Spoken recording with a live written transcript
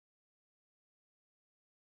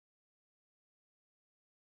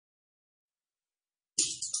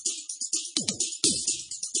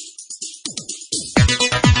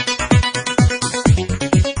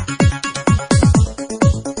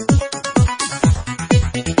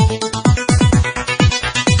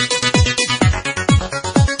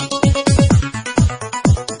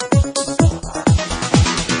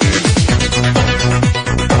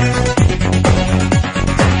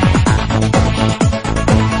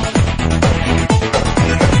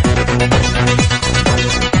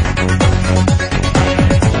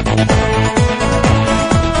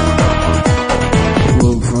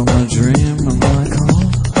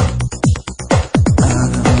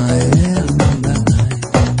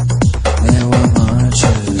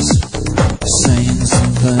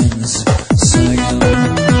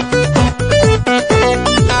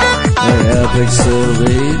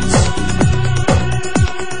Silhouettes,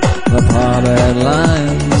 the parted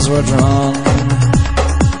lines were drawn,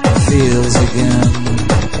 fields again,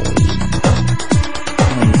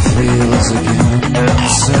 and fields again, and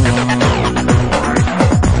so on.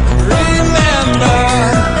 Remember,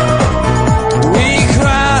 we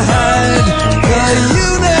cried, the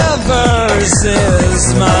universe is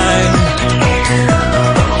mine.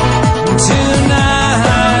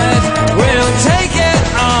 Tonight, we'll take it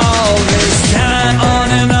all this time on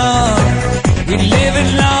and on. We live it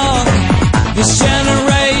long. This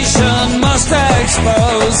generation must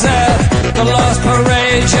expose it. The lost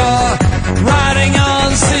parade, you're riding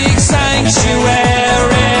on, seek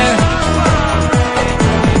sanctuary.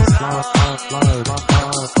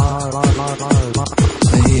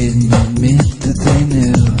 They didn't admit that they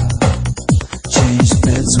knew. Changed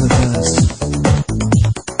beds with us.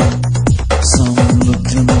 Some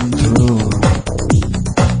looked them through.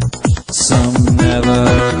 Some never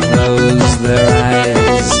closed their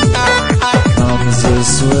eyes. Comes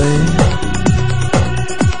this way,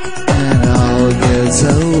 and all gets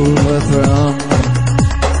overthrown.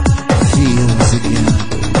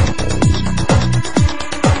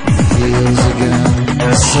 Feels again,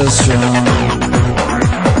 so strong.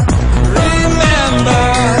 Remember,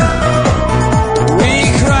 we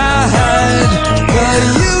cried, the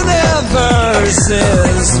universe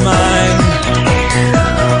is mine.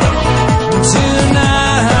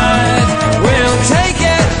 Tonight, we'll take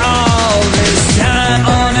it all this time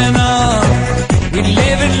on and on. We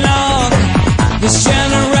live it long. This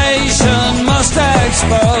generation must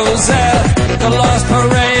expose it. The lost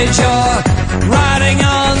parade, you're riding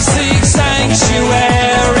on, seek sanctuary.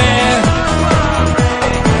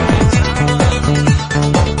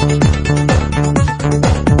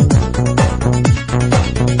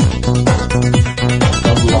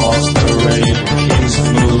 The lost parade keeps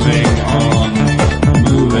moving on,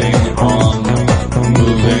 moving on,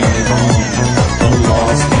 moving on. The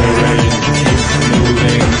lost parade keeps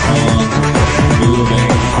moving on,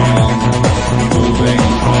 moving on, moving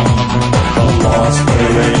on. The lost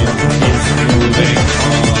parade keeps moving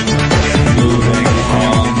on, moving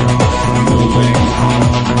on, moving on.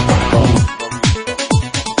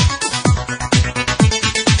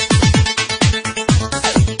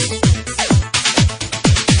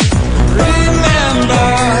 Remember,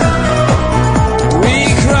 we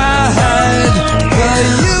cried, the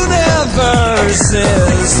universe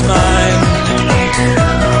is mine.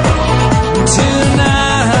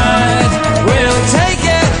 Tonight, we'll take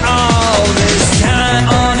it all this time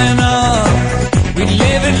on and on. We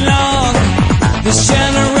live it long. This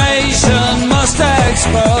generation must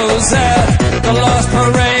expose it. The lost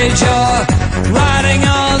parade, you're riding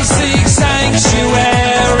on, seek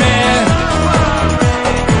sanctuary.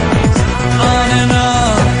 On and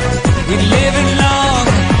on, we live it long.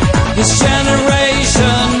 This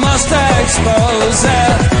generation must expose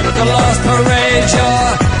it. The lost parade,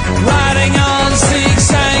 you're riding on, seek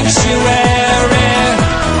sanctuary.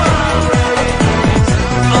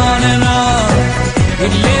 On and on, we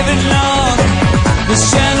live it long. This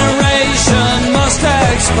generation must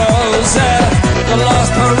expose it. The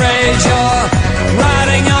lost parade, you're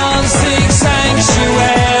riding on, seek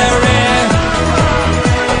sanctuary.